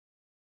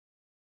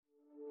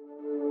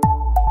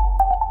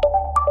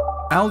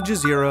Al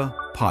Jazeera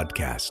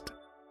Podcast.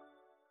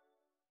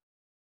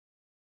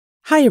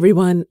 Hi,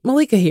 everyone.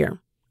 Malika here.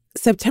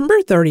 September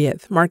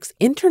 30th marks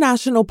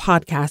International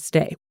Podcast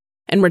Day,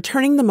 and we're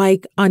turning the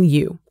mic on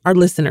you, our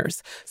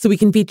listeners, so we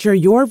can feature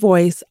your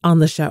voice on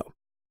the show.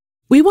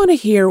 We want to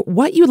hear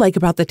what you like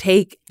about The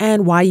Take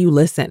and why you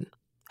listen.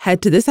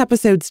 Head to this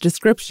episode's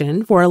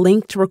description for a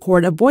link to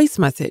record a voice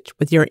message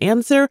with your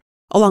answer,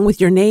 along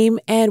with your name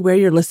and where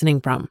you're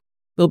listening from.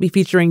 We'll be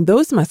featuring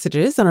those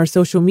messages on our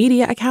social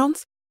media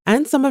accounts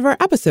and some of our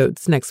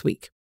episodes next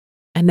week.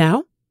 And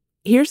now,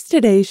 here's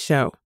today's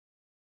show.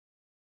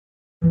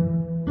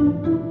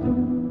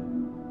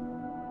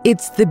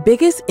 It's the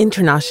biggest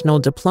international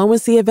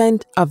diplomacy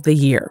event of the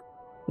year,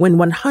 when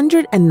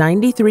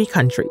 193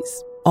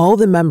 countries, all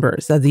the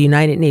members of the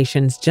United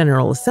Nations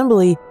General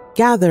Assembly,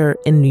 gather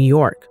in New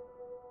York.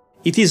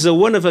 It is a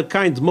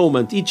one-of-a-kind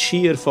moment each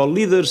year for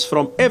leaders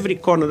from every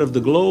corner of the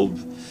globe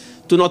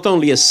to not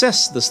only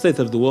assess the state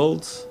of the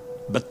world,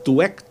 but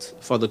to act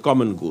for the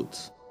common good.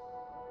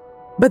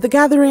 But the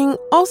gathering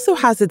also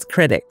has its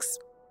critics.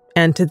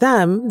 And to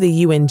them,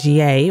 the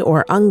UNGA,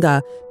 or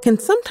UNGA, can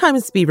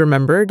sometimes be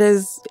remembered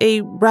as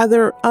a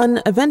rather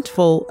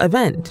uneventful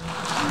event.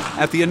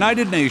 At the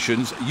United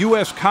Nations,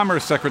 U.S.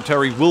 Commerce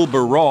Secretary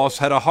Wilbur Ross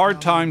had a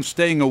hard time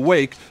staying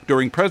awake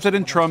during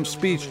President Trump's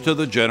speech to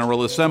the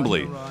General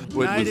Assembly. It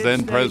was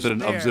then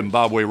President of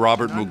Zimbabwe,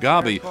 Robert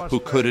Mugabe, who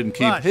couldn't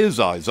keep his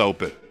eyes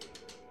open.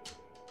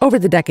 Over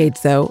the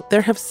decades, though,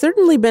 there have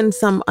certainly been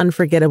some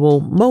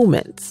unforgettable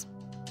moments.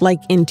 Like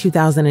in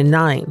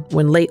 2009,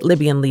 when late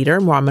Libyan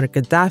leader Muammar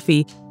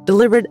Gaddafi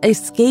delivered a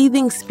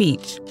scathing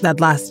speech that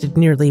lasted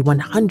nearly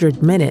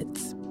 100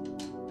 minutes.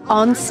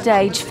 On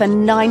stage for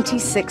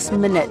 96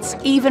 minutes,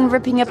 even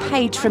ripping a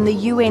page from the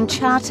UN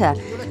Charter,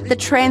 the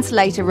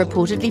translator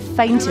reportedly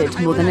fainted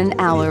more than an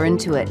hour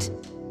into it.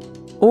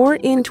 Or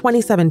in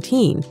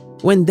 2017,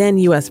 when then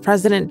U.S.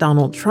 President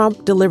Donald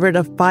Trump delivered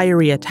a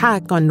fiery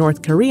attack on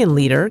North Korean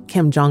leader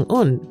Kim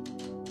Jong-un.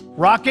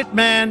 Rocket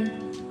Man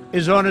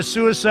is on a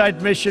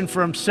suicide mission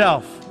for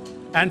himself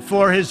and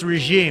for his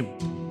regime.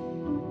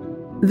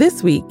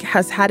 This week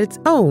has had its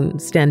own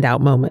standout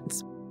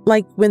moments,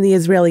 like when the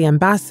Israeli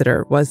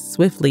ambassador was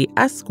swiftly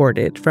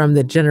escorted from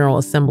the General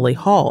Assembly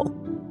hall,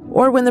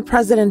 or when the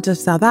president of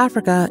South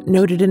Africa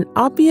noted an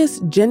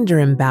obvious gender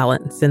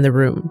imbalance in the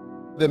room.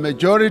 The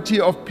majority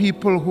of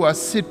people who are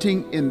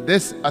sitting in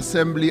this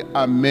assembly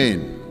are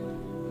men.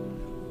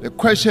 The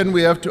question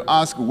we have to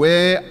ask,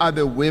 where are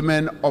the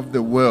women of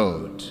the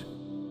world?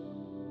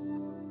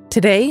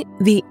 Today,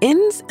 the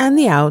ins and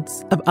the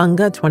outs of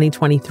UNGA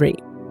 2023.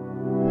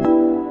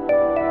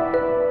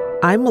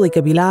 I'm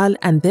Malika Bilal,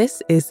 and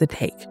this is The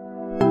Take.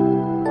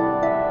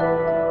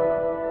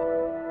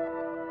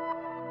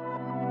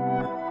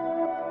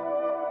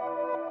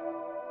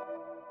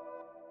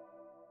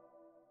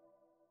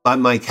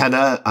 I'm Mike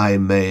Hanna.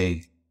 I'm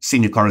a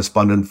senior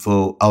correspondent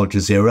for Al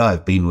Jazeera.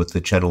 I've been with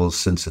the channel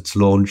since its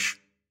launch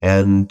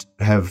and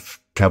have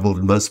traveled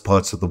in most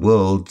parts of the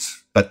world,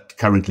 but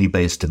currently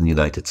based in the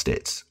United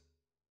States.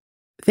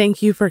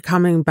 Thank you for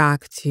coming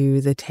back to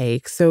The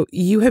Take. So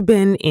you have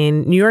been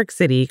in New York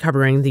City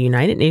covering the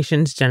United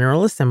Nations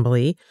General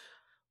Assembly.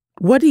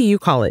 What do you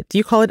call it? Do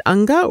you call it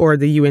UNGA or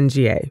the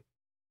UNGA?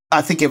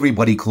 I think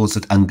everybody calls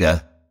it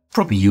UNGA.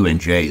 Probably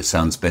UNGA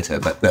sounds better,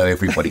 but no,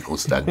 everybody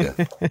calls it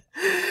UNGA.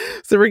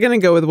 So we're going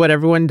to go with what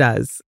everyone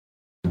does.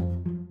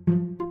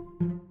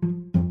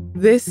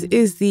 This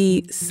is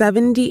the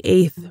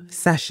 78th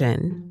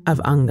session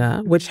of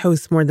UNGA, which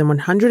hosts more than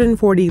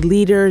 140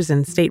 leaders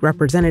and state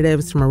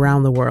representatives from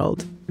around the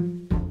world.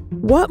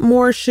 What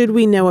more should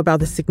we know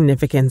about the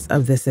significance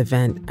of this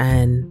event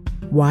and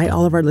why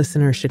all of our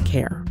listeners should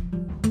care?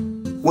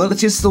 Well,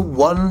 it is the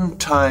one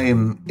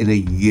time in a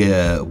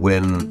year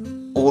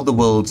when all the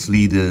world's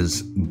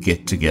leaders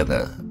get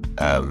together.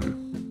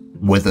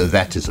 Whether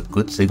that is a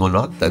good thing or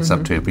not, that's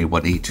up to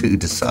everybody to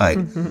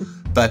decide.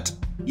 But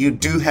you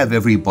do have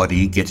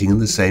everybody getting in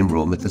the same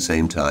room at the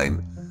same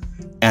time.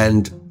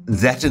 And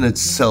that in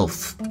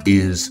itself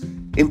is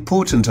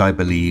important, I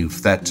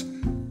believe, that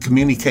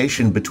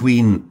communication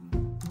between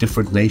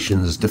different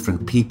nations,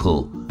 different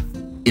people,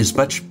 is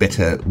much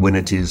better when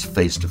it is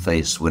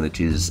face-to-face, when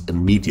it is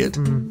immediate.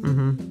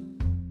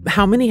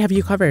 How many have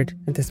you covered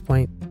at this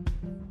point?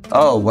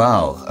 Oh,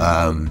 wow.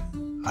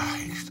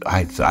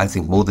 I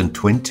think more than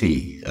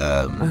 20.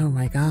 Oh,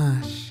 my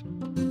gosh.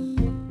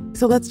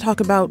 So let's talk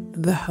about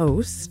the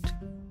host.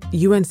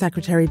 UN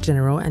Secretary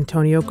General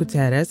Antonio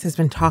Guterres has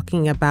been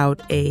talking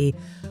about a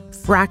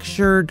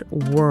fractured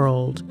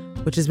world,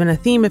 which has been a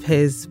theme of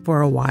his for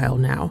a while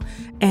now.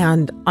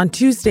 And on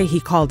Tuesday, he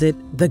called it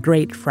the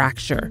Great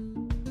Fracture.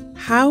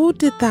 How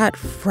did that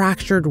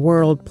fractured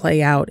world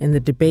play out in the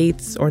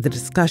debates or the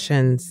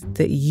discussions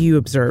that you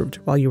observed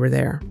while you were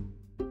there?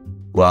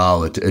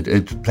 Wow,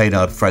 it played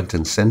out front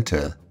and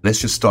center.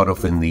 Let's just start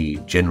off in the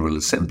General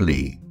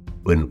Assembly.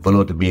 When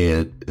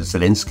Volodymyr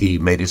Zelensky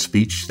made his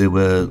speech, there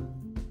were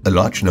a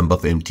large number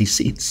of empty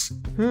seats.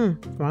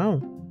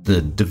 Wow.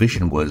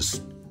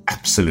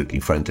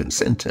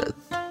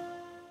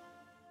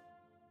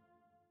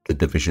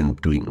 the division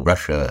between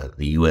Russia,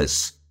 the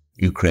US,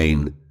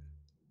 Ukraine.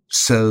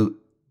 So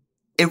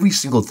every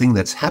single thing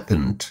that's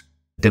happened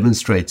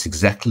demonstrates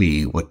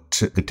exactly what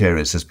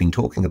Guterres has been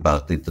talking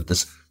about, that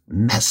this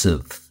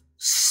massive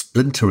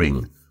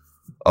splintering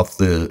of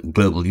the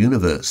global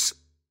universe.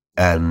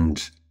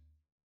 And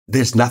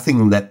there's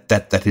nothing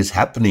that is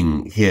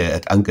happening here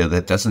at UNGA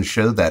that doesn't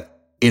show that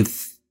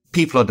if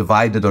people are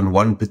divided on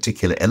one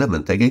particular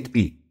element,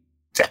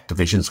 that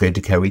division is going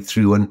to carry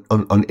through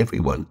on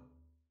everyone.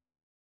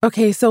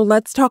 Okay, so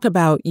let's talk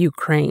about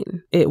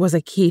Ukraine. It was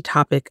a key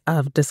topic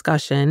of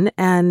discussion.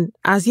 And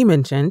as you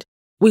mentioned,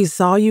 we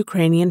saw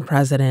Ukrainian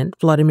President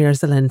Volodymyr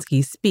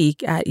Zelensky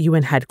speak at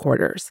UN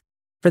headquarters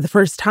for the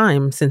first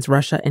time since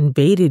Russia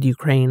invaded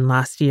Ukraine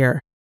last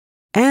year.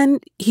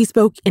 And he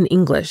spoke in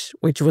English,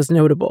 which was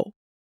notable.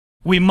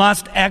 We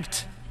must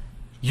act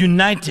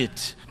united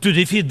to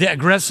defeat the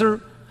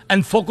aggressor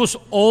and focus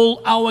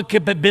all our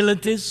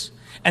capabilities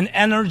and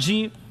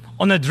energy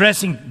on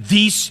addressing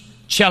these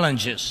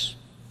challenges.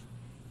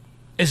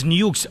 As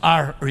nukes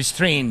are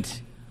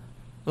restrained,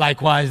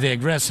 likewise the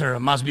aggressor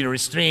must be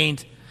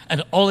restrained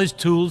and all his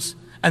tools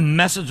and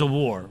methods of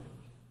war.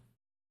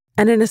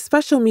 And in a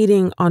special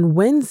meeting on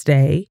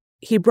Wednesday,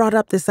 he brought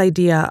up this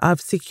idea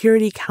of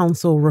Security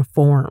Council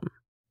reform.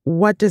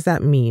 What does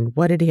that mean?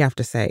 What did he have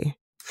to say?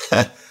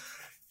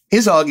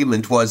 His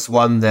argument was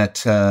one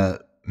that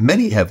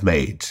many have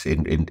made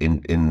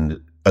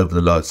in over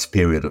the last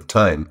period of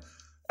time.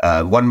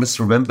 One must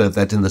remember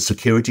that in the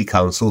Security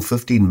Council,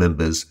 15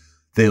 members,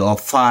 there are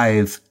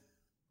 5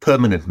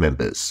 permanent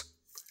members.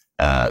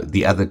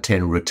 The other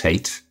 10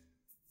 rotate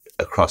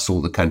across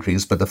all the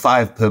countries, but the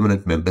 5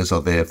 permanent members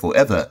are there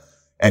forever.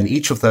 And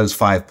each of those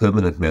 5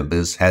 permanent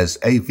members has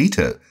a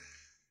veto.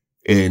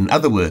 In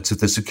other words, if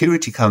the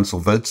Security Council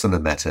votes on a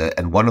matter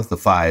and one of the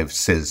 5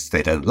 says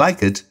they don't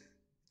like it,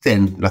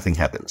 then nothing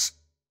happens.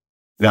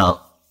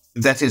 Now,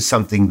 that is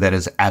something that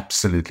has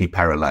absolutely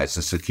paralyzed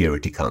the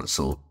Security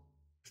Council.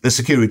 The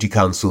Security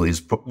Council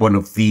is one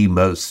of the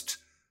most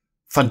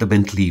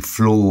fundamentally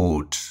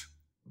flawed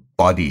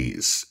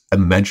bodies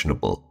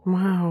imaginable.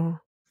 Wow.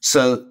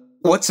 So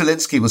what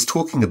Zelensky was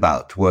talking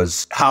about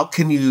was, how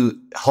can you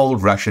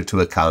hold Russia to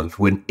account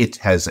when it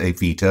has a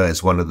veto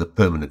as one of the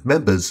permanent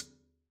members?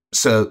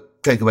 So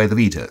take away the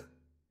veto.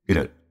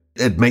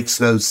 It makes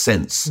no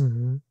sense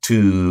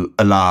to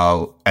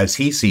allow, as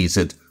he sees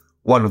it,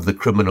 one of the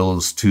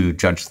criminals to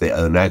judge their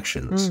own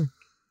actions.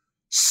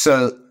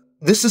 So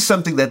this is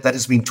something that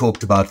has been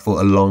talked about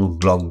for a long,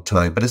 long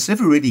time, but it's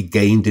never really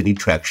gained any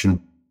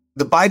traction.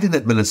 The Biden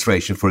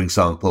administration, for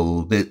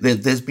example,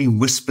 there's been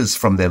whispers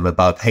from them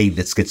about, hey,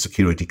 let's get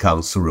Security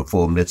Council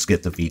reform, let's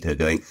get the veto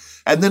going.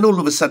 And then all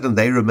of a sudden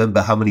they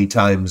remember how many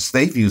times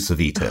they've used the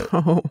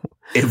veto.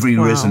 Every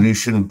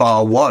resolution,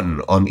 bar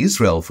one on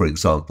Israel, for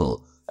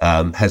example,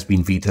 has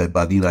been vetoed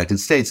by the United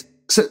States.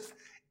 So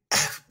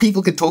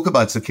people can talk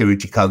about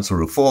Security Council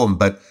reform,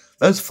 but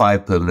those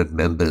 5 permanent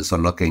members are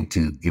not going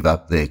to give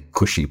up their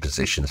cushy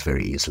positions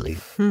very easily.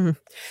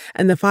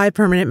 And the 5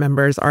 permanent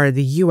members are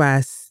the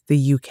US,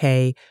 the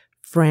UK,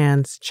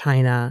 France,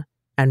 China,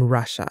 and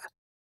Russia.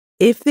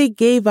 If they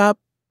gave up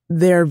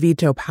their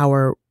veto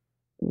power,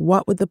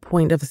 what would the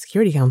point of the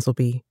Security Council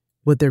be?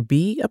 Would there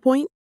be a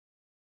point?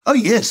 Oh,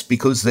 yes,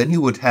 because then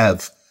you would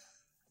have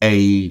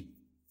a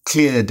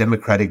clear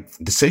democratic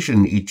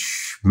decision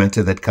each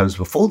matter that comes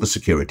before the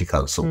Security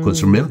Council.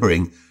 Because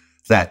remembering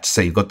that,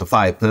 say, you've got the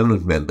 5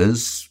 permanent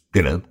members,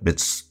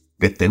 let's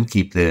let them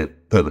keep their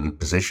permanent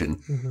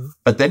position.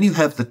 But then you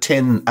have the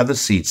 10 other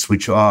seats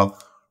which are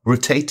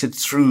rotated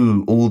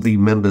through all the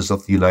members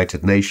of the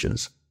United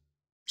Nations.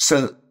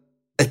 So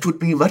it would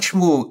be much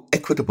more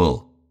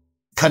equitable.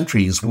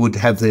 Countries would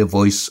have their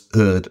voice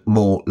heard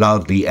more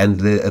loudly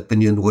and their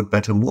opinion would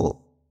matter more.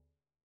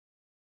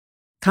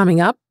 Coming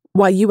up,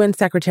 why UN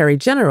Secretary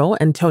General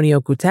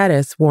Antonio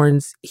Guterres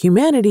warns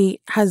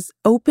humanity has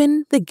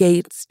opened the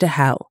gates to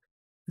hell.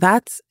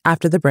 That's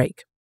after the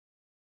break.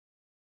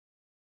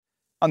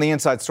 On the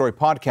Inside Story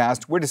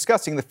podcast, we're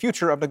discussing the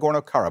future of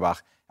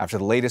Nagorno-Karabakh after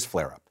the latest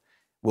flare-up.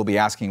 We'll be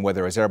asking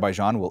whether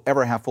Azerbaijan will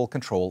ever have full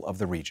control of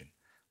the region.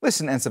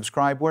 Listen and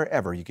subscribe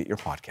wherever you get your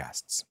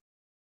podcasts.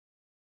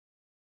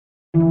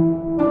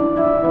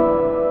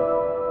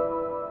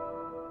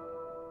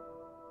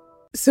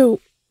 So,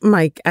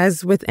 Mike,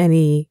 as with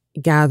any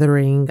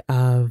gathering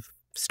of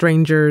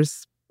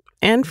strangers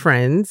and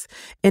friends,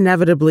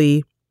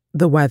 inevitably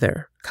the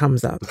weather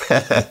comes up.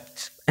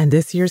 And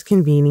this year's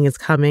convening is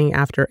coming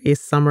after a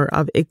summer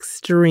of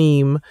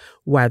extreme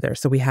weather.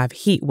 So we have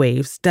heat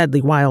waves,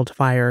 deadly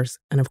wildfires,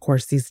 and of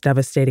course, these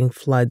devastating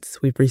floods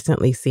we've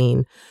recently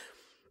seen.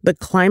 The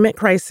climate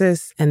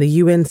crisis and the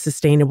UN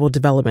Sustainable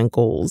Development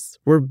Goals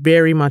were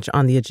very much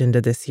on the agenda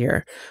this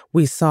year.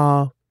 We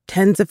saw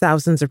tens of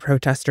thousands of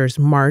protesters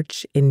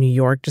march in New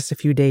York just a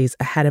few days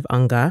ahead of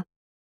UNGA.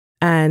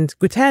 And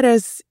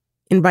Guterres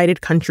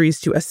invited countries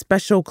to a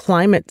special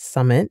climate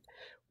summit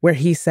where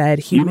he said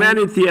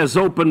humanity has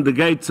opened the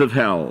gates of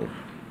hell.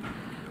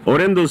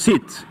 Horrendous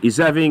heat is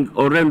having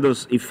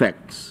horrendous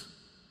effects.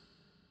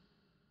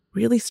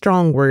 Really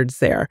strong words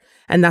there.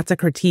 And that's a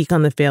critique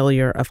on the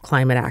failure of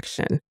climate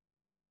action.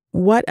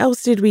 What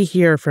else did we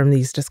hear from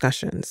these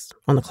discussions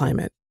on the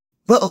climate?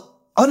 Well,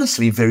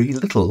 honestly, very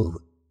little.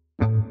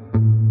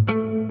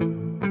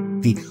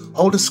 The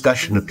whole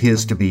discussion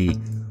appears to be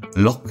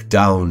locked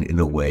down in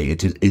a way.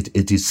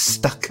 It is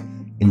stuck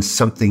in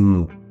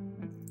something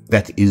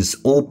that is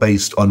all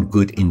based on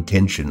good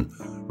intention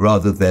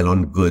rather than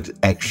on good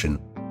action.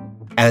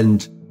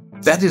 And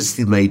that is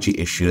the major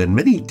issue, and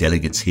many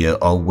delegates here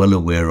are well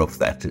aware of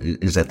that,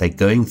 is that they're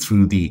going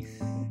through the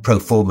pro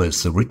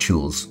formas, the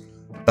rituals,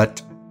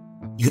 but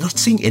you're not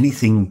seeing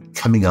anything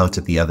coming out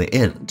at the other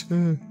end.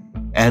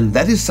 And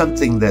that is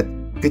something that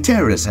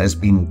Guterres has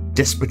been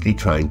desperately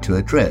trying to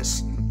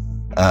address.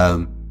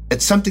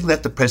 It's something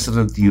that the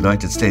President of the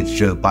United States,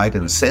 Joe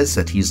Biden, says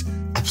that he's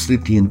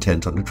absolutely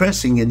intent on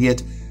addressing, and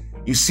yet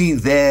you see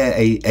there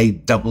a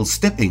double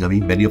stepping. I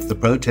mean, many of the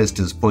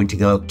protesters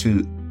pointing out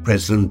to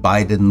President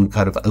Biden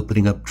kind of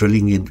opening up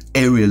drilling in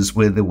areas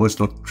where there was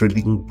not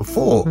drilling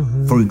before,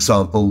 for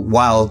example,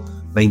 while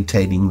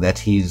maintaining that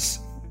he's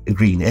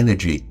green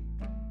energy.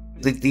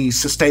 The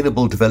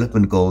Sustainable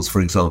Development Goals,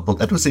 for example,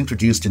 that was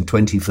introduced in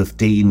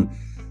 2015,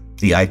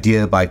 the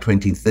idea by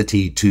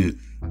 2030 to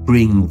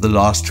bring the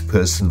last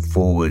person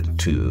forward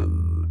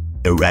to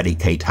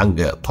eradicate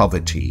hunger,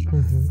 poverty,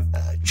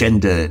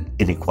 gender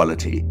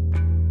inequality.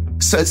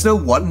 So it's no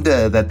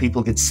wonder that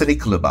people get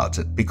cynical about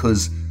it,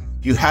 because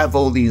you have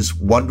all these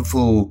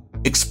wonderful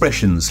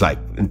expressions like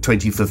in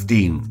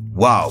 2015,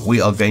 wow, we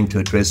are going to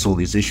address all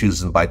these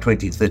issues, and by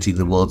 2030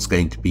 the world's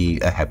going to be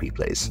a happy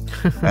place.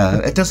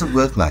 It doesn't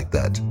work like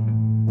that.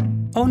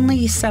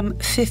 Only some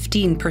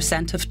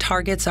 15% of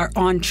targets are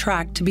on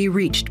track to be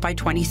reached by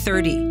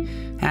 2030,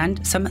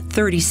 and some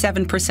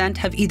 37%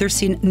 have either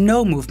seen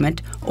no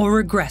movement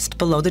or regressed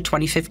below the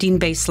 2015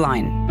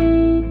 baseline.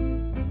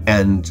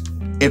 And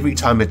every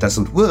time it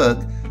doesn't work,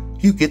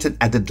 you get an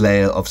added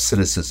layer of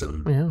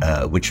cynicism,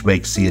 which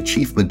makes the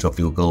achievement of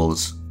your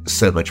goals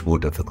so much more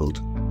difficult.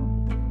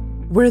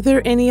 Were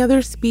there any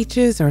other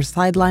speeches or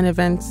sideline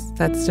events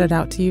that stood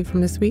out to you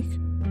from this week?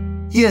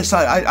 Yes,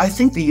 I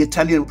think the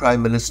Italian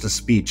Prime Minister's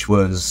speech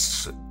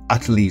was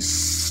utterly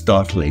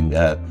startling,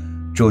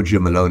 Giorgia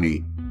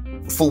Meloni,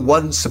 for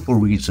one simple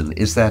reason,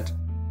 is that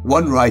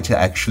one writer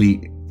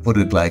actually put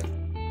it like,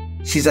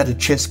 she's at a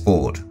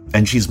chessboard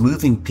and she's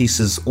moving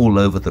pieces all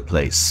over the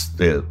place.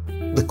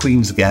 The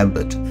Queen's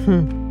Gambit.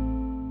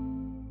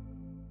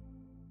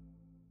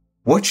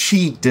 What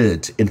she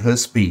did in her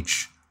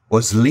speech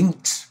was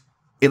linked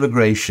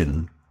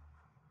immigration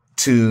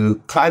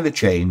to climate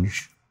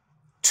change,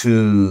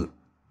 to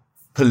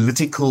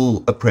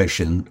political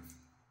oppression,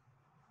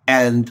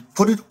 and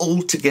put it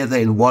all together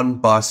in one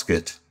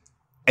basket,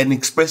 and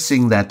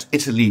expressing that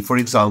Italy, for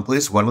example,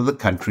 is one of the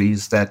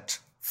countries that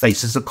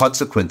faces the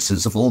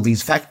consequences of all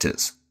these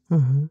factors.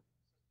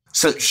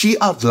 So she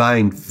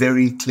outlined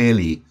very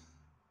clearly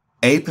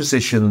a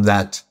position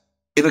that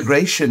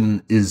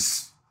immigration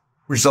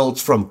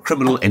results from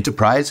criminal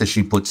enterprise, as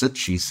she puts it.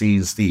 She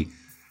sees the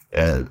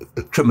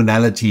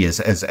criminality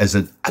as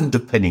an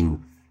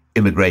underpinning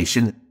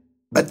immigration.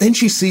 But then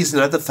she sees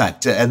another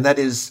factor, and that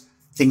is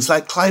things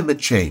like climate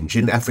change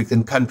in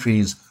African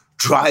countries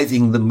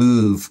driving the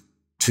move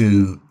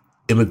to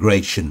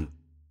immigration.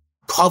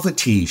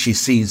 Poverty she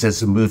sees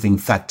as a moving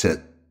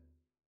factor.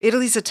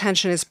 Italy's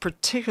attention is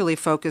particularly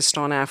focused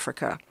on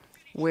Africa,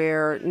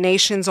 where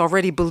nations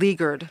already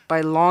beleaguered by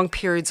long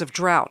periods of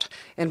drought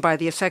and by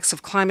the effects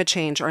of climate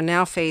change are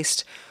now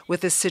faced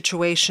with a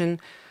situation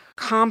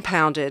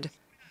compounded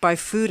by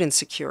food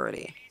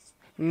insecurity,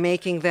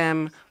 making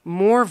them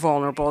more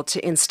vulnerable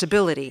to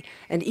instability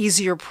and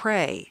easier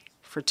prey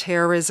for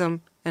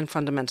terrorism and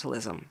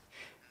fundamentalism.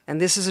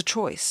 And this is a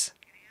choice: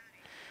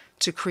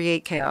 to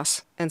create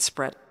chaos and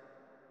spread.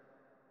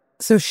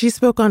 So she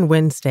spoke on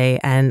Wednesday,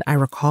 and I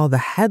recall the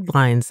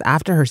headlines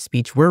after her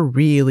speech were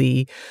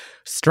really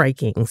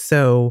striking.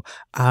 So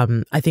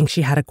I think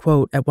she had a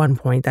quote at one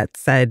point that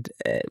said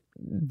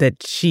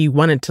that she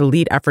wanted to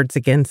lead efforts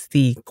against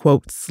the,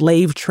 quote,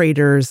 slave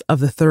traders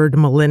of the third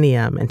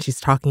millennium. And she's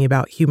talking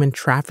about human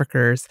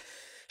traffickers.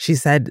 She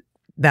said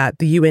that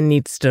the UN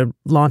needs to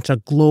launch a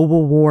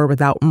global war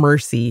without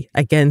mercy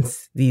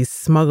against these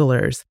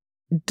smugglers.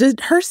 Did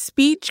her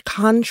speech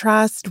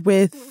contrast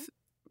with,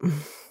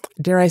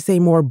 dare I say,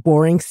 more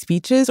boring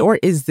speeches, or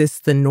is this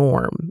the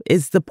norm?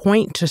 Is the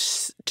point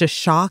to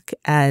shock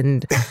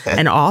and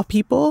awe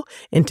people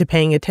into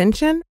paying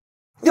attention?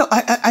 No,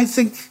 I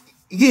think,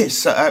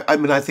 yes. I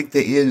mean, I think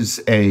there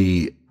is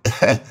they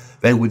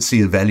would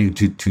see a value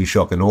to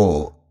shock and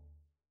awe.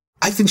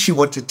 I think she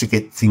wanted to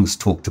get things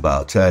talked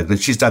about.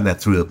 She's done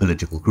that through her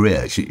political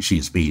career.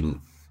 She's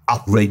been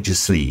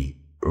outrageously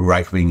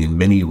right-wing in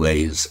many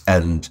ways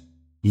and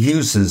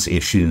uses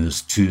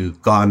issues to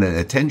garner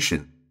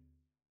attention.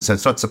 So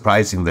it's not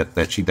surprising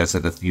that she does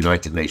it at the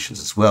United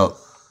Nations as well.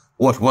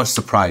 What was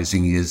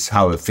surprising is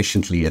how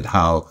efficiently and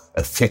how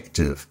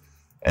effective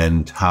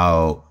and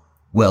how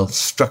well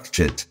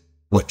structured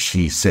what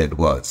she said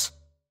was.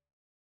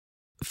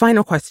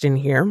 Final question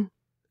here.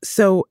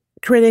 So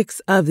Critics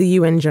of the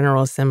UN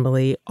General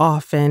Assembly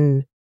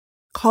often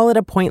call it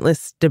a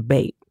pointless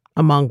debate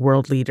among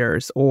world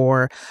leaders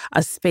or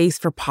a space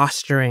for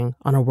posturing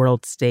on a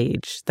world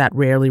stage that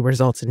rarely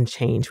results in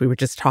change. We were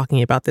just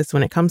talking about this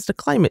when it comes to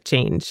climate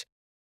change.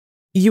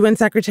 UN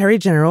Secretary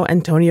General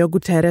Antonio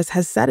Guterres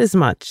has said as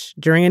much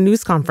during a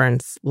news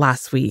conference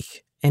last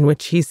week, in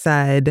which he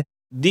said,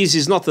 "This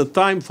is not a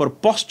time for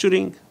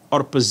posturing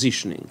or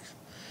positioning.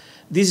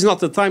 This is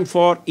not a time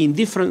for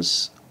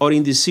indifference or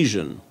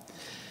indecision.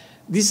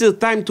 This is a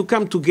time to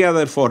come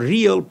together for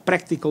real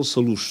practical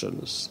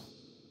solutions."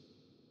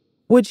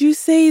 Would you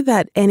say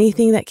that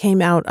anything that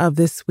came out of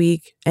this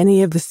week,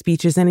 any of the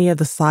speeches, any of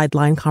the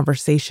sideline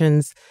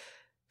conversations,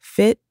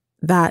 fit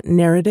that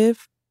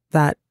narrative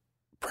that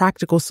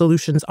practical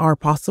solutions are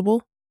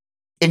possible?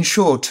 In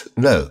short,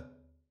 no.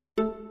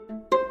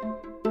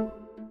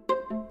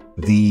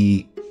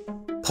 The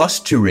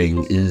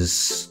posturing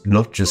is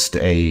not just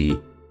a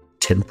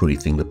temporary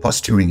thing. The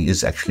posturing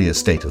is actually a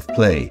state of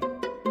play.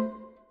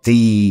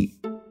 The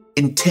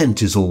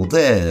intent is all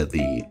there,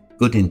 the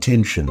good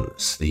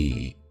intentions,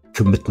 the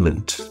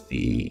commitment,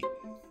 the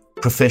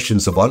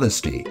professions of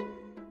honesty,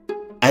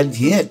 and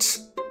yet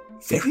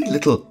very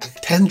little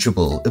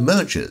tangible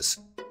emerges.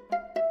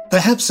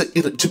 Perhaps,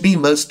 to be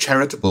most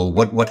charitable,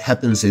 what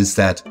happens is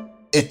that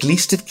at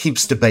least it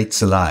keeps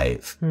debates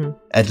alive.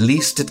 At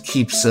least it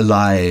keeps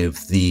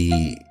alive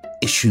the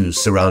issues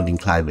surrounding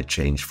climate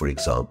change, for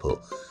example.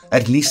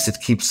 At least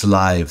it keeps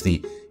alive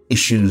the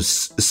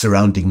issues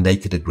surrounding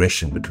naked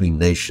aggression between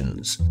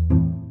nations.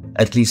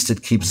 At least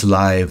it keeps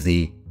alive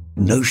the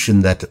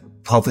notion that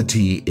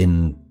poverty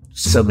in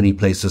so many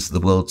places of the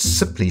world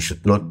simply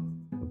should not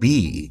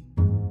be.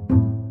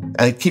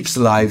 And it keeps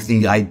alive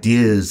the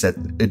ideas that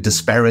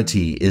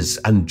disparity is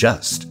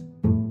unjust.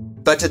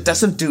 But it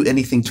doesn't do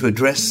anything to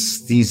address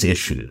these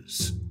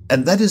issues.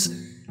 And that is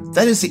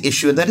the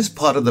issue, and that is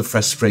part of the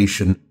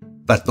frustration.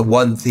 But the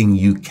one thing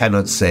you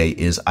cannot say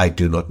is, I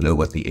do not know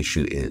what the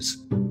issue is.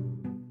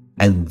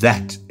 And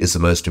that is the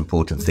most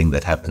important thing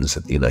that happens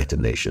at the United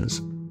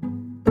Nations.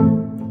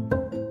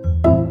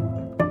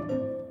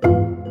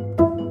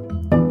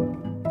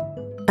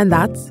 And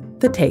that's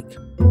The Take.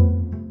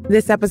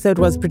 This episode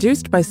was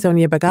produced by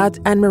Sonia Bagat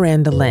and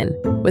Miranda Lynn,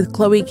 with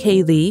Chloe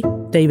K. Lee,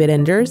 David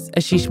Enders,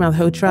 Ashish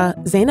Malhotra,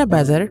 Zainab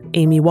Bazar,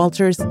 Amy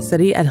Walters,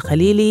 Sari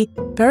Al-Khalili,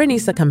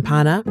 Perenisa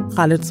Campana,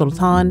 Khalid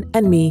Sultan,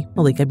 and me,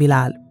 Malika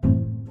Bilal.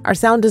 Our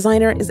sound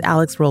designer is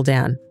Alex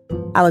Roldan.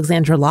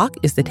 Alexandra Locke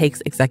is The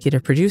Take's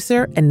executive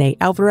producer, and Nate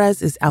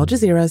Alvarez is Al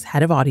Jazeera's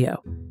head of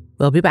audio.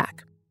 We'll be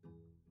back.